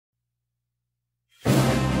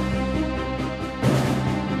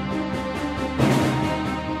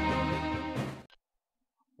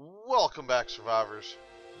Welcome back, survivors.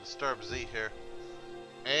 Disturbed Z here.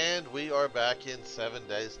 And we are back in 7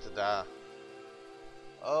 Days to Die.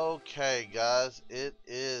 Okay, guys, it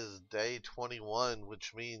is day 21,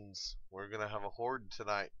 which means we're going to have a horde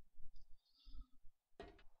tonight.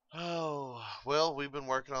 Oh, well, we've been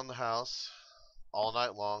working on the house all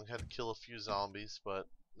night long. Had to kill a few zombies, but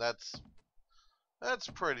that's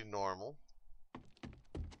pretty normal.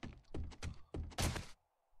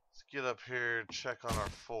 Let's get up here, check on our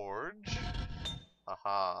forge.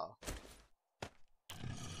 Haha.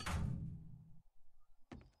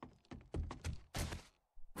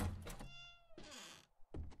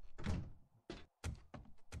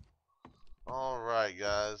 Alright,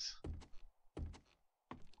 guys.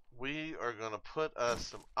 We are going to put us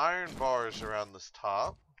some iron bars around this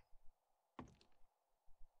top.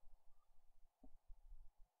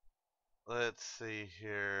 Let's see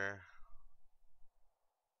here.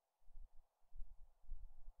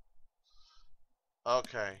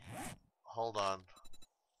 Okay. Hold on.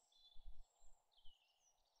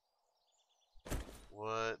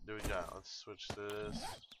 What do we got? Let's switch this.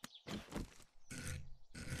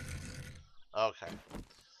 Okay.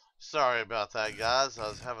 Sorry about that, guys. I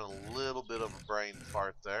was having a little bit of a brain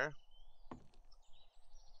fart there.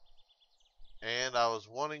 And I was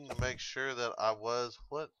wanting to make sure that I was...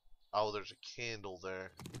 What? Oh, there's a candle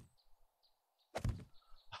there.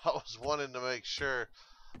 I was wanting to make sure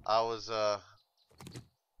I was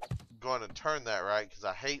going to turn that right, because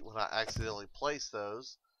I hate when I accidentally place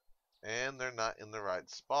those and they're not in the right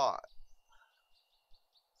spot.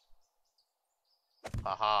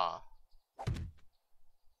 Haha.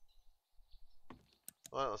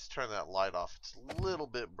 Well, let's turn that light off. It's a little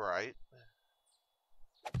bit bright.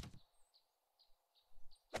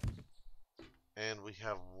 And we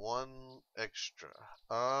have one extra.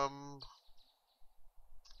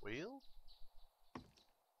 Wheel?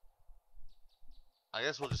 I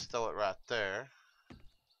guess we'll just throw it right there.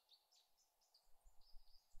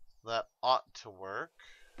 That ought to work.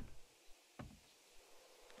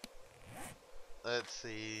 Let's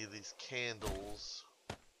see, these candles.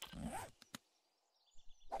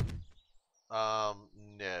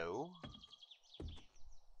 No.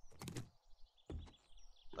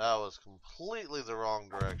 That was completely the wrong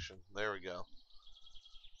direction. There we go.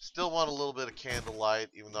 Still want a little bit of candlelight,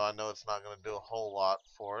 even though I know it's not going to do a whole lot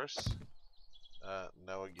for us.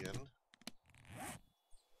 No again.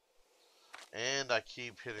 And I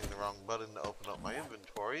keep hitting the wrong button to open up my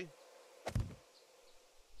inventory.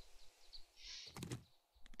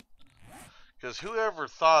 Because whoever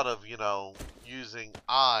thought of, you know, using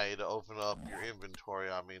I to open up your inventory,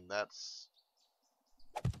 I mean, that's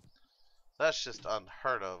just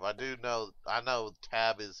unheard of. I know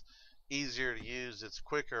tab is easier to use, it's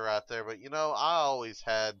quicker right there, but you know, I always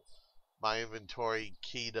had my inventory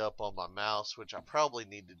keyed up on my mouse, which I probably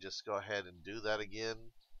need to just go ahead and do that again.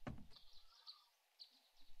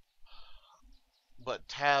 But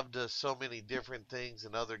tab does so many different things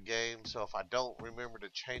in other games, so if I don't remember to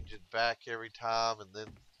change it back every time, and then,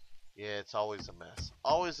 yeah, it's always a mess.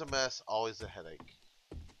 Always a mess, always a headache.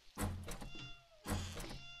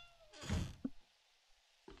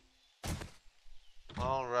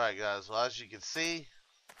 Alright, guys, well, as you can see,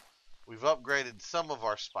 we've upgraded some of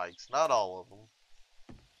our spikes, not all of them.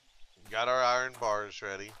 Got our iron bars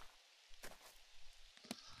ready.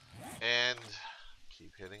 And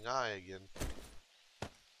keep hitting I again.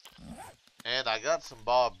 And I got some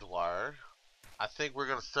barbed wire. I think we're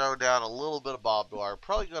going to throw down a little bit of barbed wire.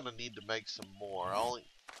 Probably going to need to make some more. I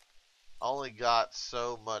only got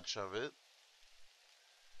so much of it.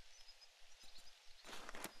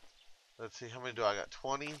 Let's see, how many do I got?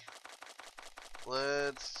 20.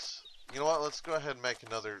 You know what? Let's go ahead and make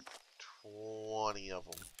another 20 of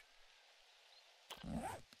them.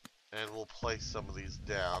 And we'll place some of these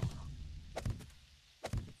down.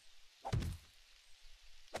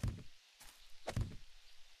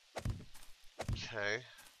 Okay.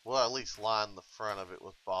 We'll at least line the front of it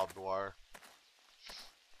with barbed wire.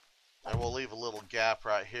 And we'll leave a little gap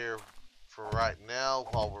right here for right now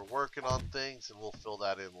while we're working on things, and we'll fill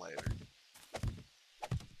that in later.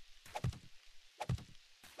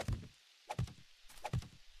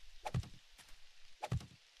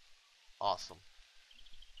 Awesome.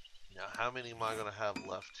 Now, how many am I going to have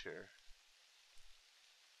left here?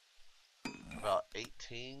 About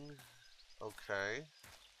 18. Okay.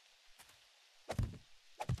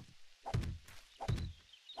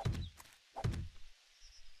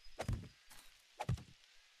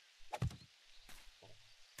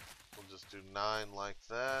 We'll just do 9 like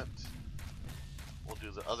that. We'll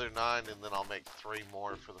do the other 9, and then I'll make 3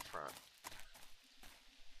 more for the front.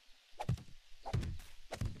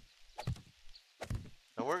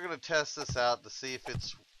 And we're going to test this out to see if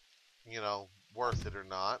it's, you know, worth it or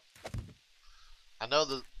not. I know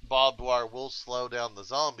the barbed wire will slow down the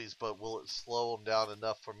zombies, but will it slow them down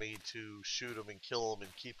enough for me to shoot them and kill them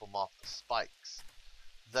and keep them off the spikes?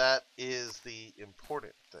 That is the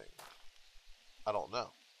important thing. I don't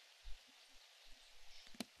know.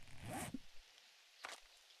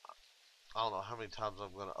 I don't know how many times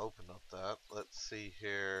I'm going to open up that. Let's see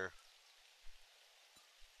here.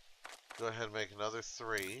 Go ahead and make another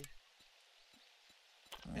 3.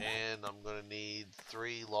 And I'm going to need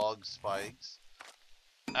 3 log spikes.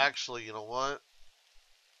 Actually, you know what?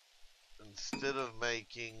 Instead of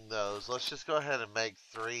making those, let's just go ahead and make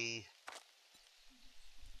 3.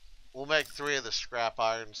 We'll make 3 of the scrap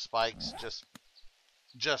iron spikes just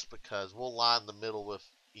because. We'll line the middle with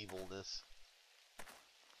evilness.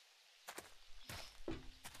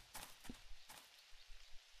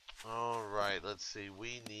 Alright, let's see.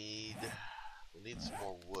 We need some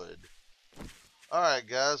more wood. Alright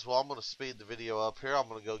guys, well I'm going to speed the video up here. I'm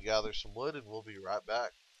going to go gather some wood and we'll be right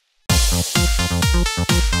back.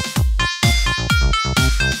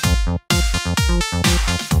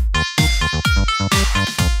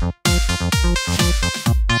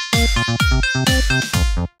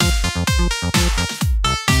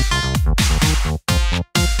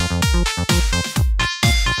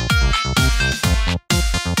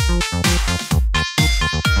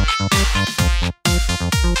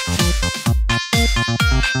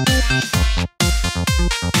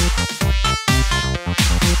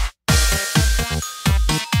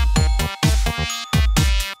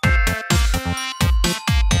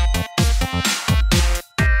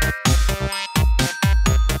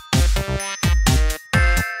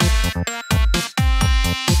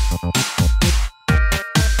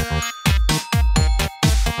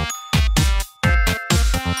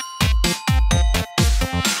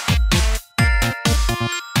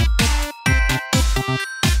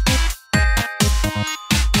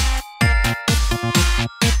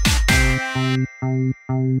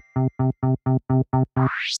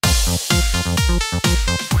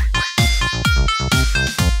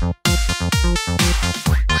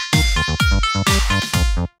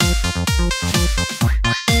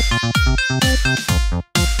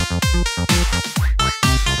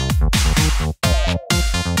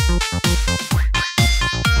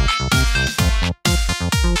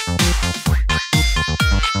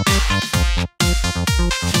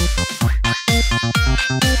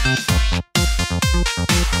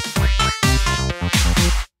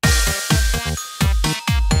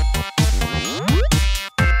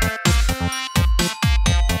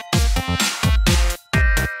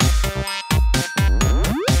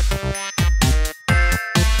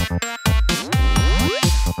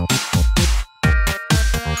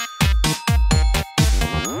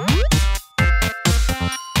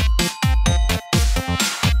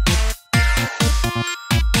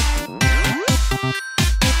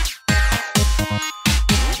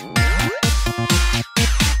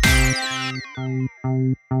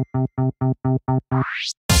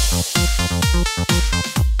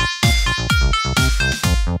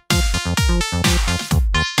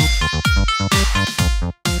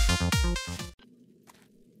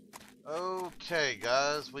 Okay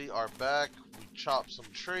guys, we are back. We chopped some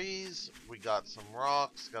trees, we got some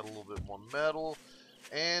rocks, got a little bit more metal,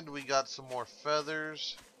 and we got some more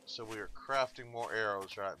feathers, so we are crafting more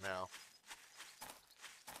arrows right now.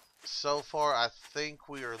 So far I think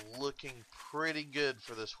we are looking pretty good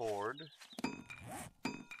for this horde. I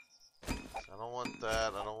don't want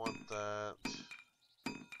that, I don't want that.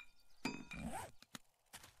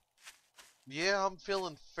 Yeah, I'm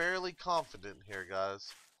feeling fairly confident here, guys.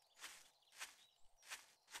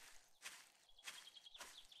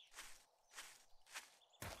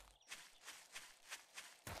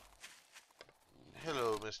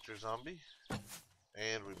 Hello, Mr. Zombie.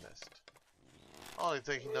 And we missed. I don't even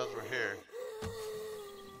think he knows we're here.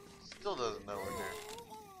 Still doesn't know we're here.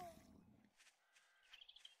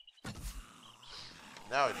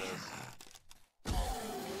 Now he does.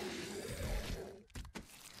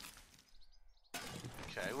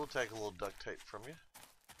 Okay, we'll take a little duct tape from you.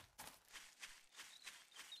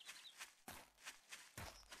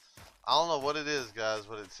 I don't know what it is, guys,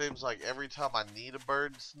 but it seems like every time I need a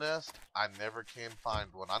bird's nest, I never can find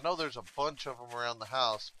one. I know there's a bunch of them around the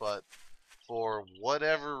house, but for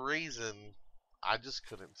whatever reason, I just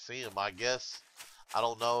couldn't see them. I guess, I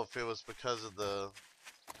don't know if it was because of the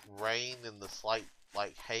rain and the slight,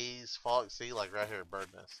 like, haze, fog. See, like right here, bird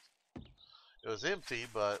nest. It was empty,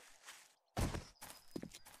 but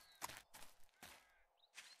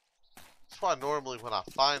as That's why normally when I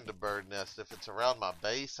find a bird nest, if it's around my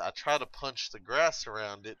base, I try to punch the grass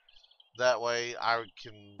around it. That way I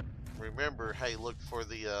can remember, hey, look for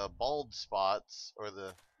the bald spots or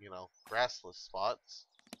the, grassless spots.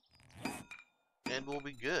 And we'll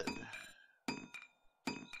be good.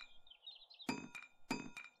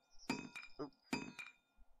 Oop.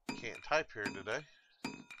 Can't type here today.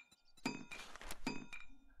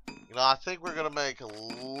 I think we're going to make a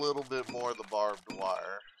little bit more of the barbed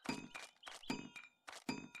wire.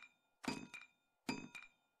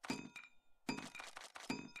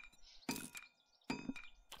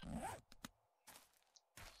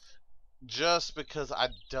 Just because I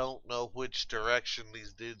don't know which direction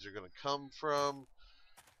these dudes are going to come from.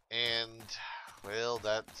 And, well,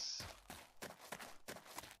 that's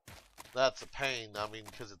a pain. I mean,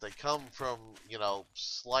 because if they come from,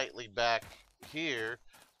 slightly back here,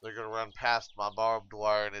 they're going to run past my barbed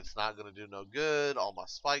wire and it's not going to do no good. All my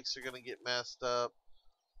spikes are going to get messed up.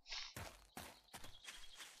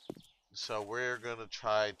 So we're going to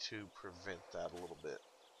try to prevent that a little bit.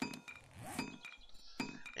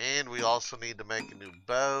 And we also need to make a new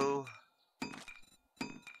bow,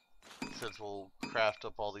 since we'll craft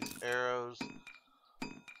up all these arrows.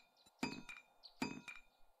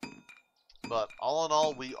 But all in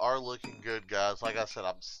all, we are looking good, guys. Like I said,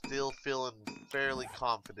 I'm still feeling fairly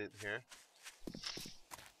confident here.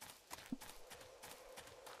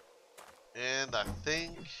 And I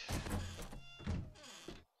think,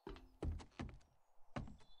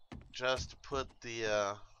 just to put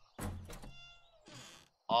the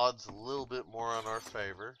odds a little bit more on our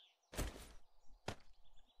favor,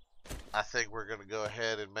 I think we're going to go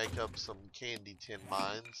ahead and make up some candy tin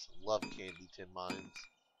mines. Love candy tin mines.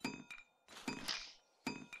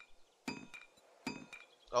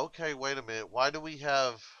 Okay, wait a minute. Why do we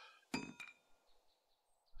have...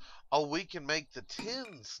 Oh, we can make the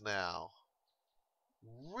tins now.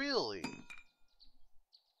 Really?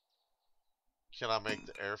 Can I make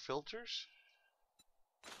the air filters?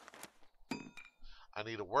 I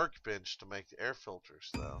need a workbench to make the air filters,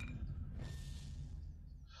 though.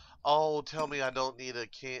 Oh, tell me I don't need a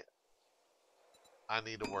I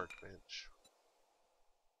need a workbench.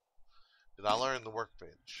 Did I learn the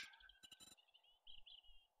workbench?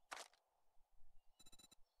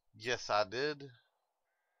 Yes, I did.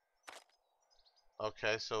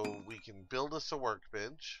 Okay, so we can build us a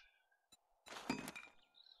workbench.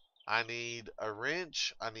 I need a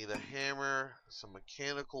wrench, I need a hammer, some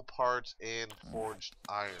mechanical parts, and forged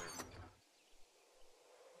iron.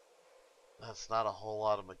 That's not a whole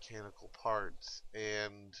lot of mechanical parts,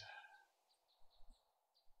 and...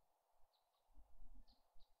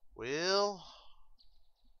 well...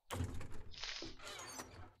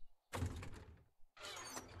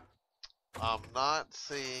 I'm not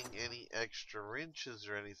seeing any extra wrenches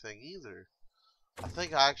or anything either. I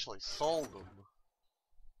think I actually sold them.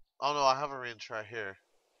 Oh no, I have a wrench right here.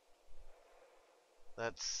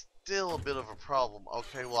 That's still a bit of a problem.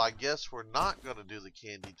 Okay, well I guess we're not going to do the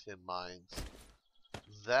candy tin mines.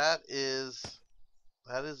 That is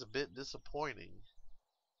a bit disappointing.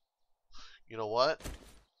 You know what?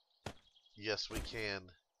 Yes, we can.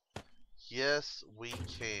 Yes, we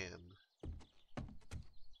can.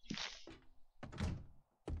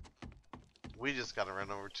 We just gotta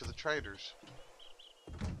run over to the traders.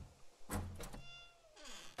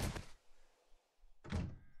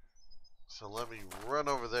 So let me run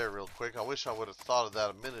over there real quick. I wish I would have thought of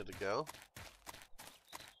that a minute ago.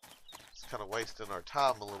 It's kind of wasting our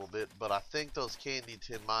time a little bit, but I think those candy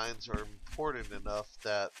tin mines are important enough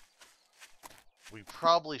that we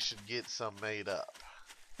probably should get some made up.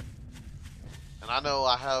 And I know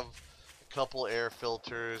I have a couple air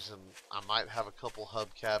filters and I might have a couple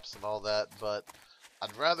hubcaps and all that, but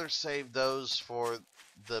I'd rather save those for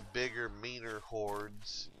the bigger, meaner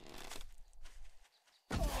hordes.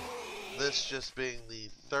 This just being the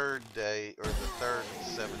third day, or the third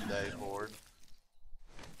 7-day horde.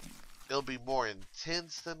 It'll be more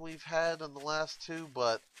intense than we've had in the last two,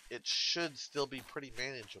 but it should still be pretty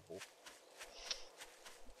manageable.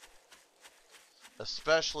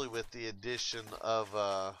 Especially with the addition of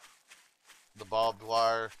the barbed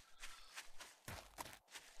wire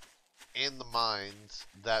and the mines,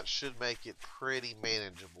 that should make it pretty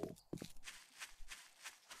manageable.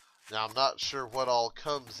 Now, I'm not sure what all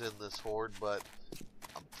comes in this horde, but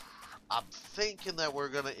I'm thinking that we're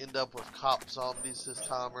going to end up with cop zombies this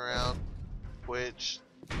time around, which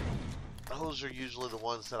those are usually the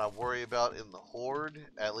ones that I worry about in the horde,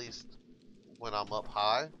 at least when I'm up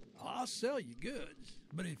high. I'll sell you goods,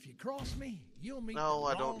 but if you cross me, you'll meet No,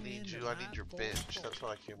 the I don't wrong need end you. of I my need your force bench. That's forward.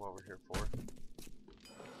 what I came over here for.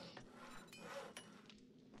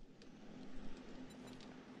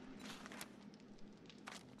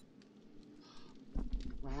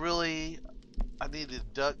 really, I needed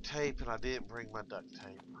duct tape and I didn't bring my duct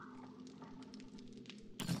tape.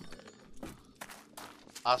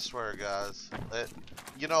 I swear, guys.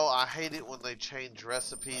 You know, I hate it when they change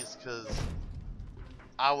recipes because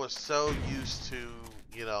I was so used to,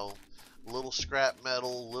 you know, little scrap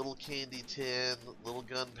metal, little candy tin, little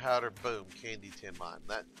gunpowder, boom, candy tin mine.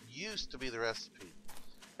 That used to be the recipe.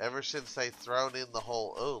 Ever since they thrown in the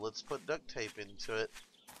whole, oh, let's put duct tape into it,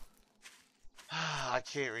 I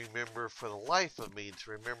can't remember for the life of me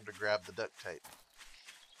to remember to grab the duct tape.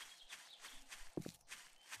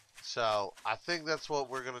 So I think that's what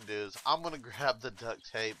we're gonna do is I'm gonna grab the duct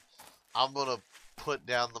tape. I'm gonna put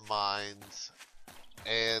down the mines,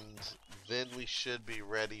 and then we should be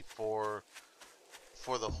ready for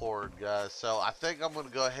the horde, guys. So I think I'm gonna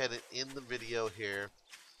go ahead and end the video here.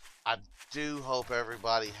 I do hope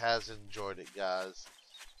everybody has enjoyed it, guys.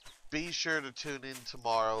 Be sure to tune in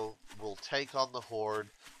tomorrow. We'll take on the horde.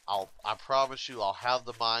 I promise you, I'll have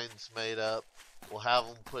the mines made up. We'll have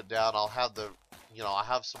them put down. I'll have I'll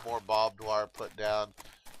have some more barbed wire put down.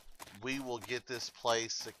 We will get this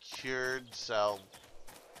place secured. So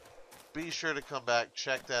be sure to come back,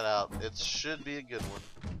 check that out. It should be a good one.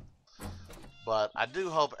 But I do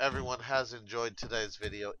hope everyone has enjoyed today's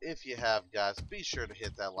video. If you have, guys, be sure to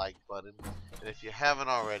hit that like button. And if you haven't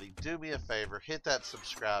already, do me a favor, hit that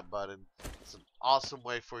subscribe button. It's an awesome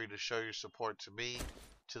way for you to show your support to me,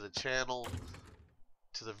 to the channel,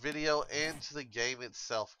 to the video, and to the game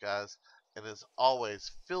itself, guys. And as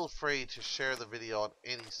always, feel free to share the video on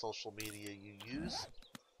any social media you use.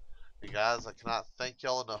 And guys, I cannot thank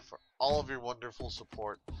y'all enough for all of your wonderful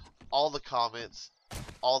support, all the comments,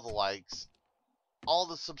 all the likes, all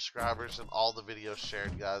the subscribers, and all the videos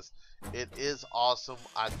shared, guys. It is awesome.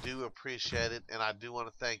 I do appreciate it, and I do want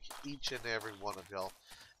to thank each and every one of y'all.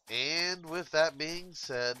 And with that being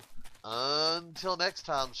said, until next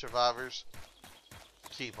time, survivors,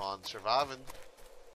 keep on surviving.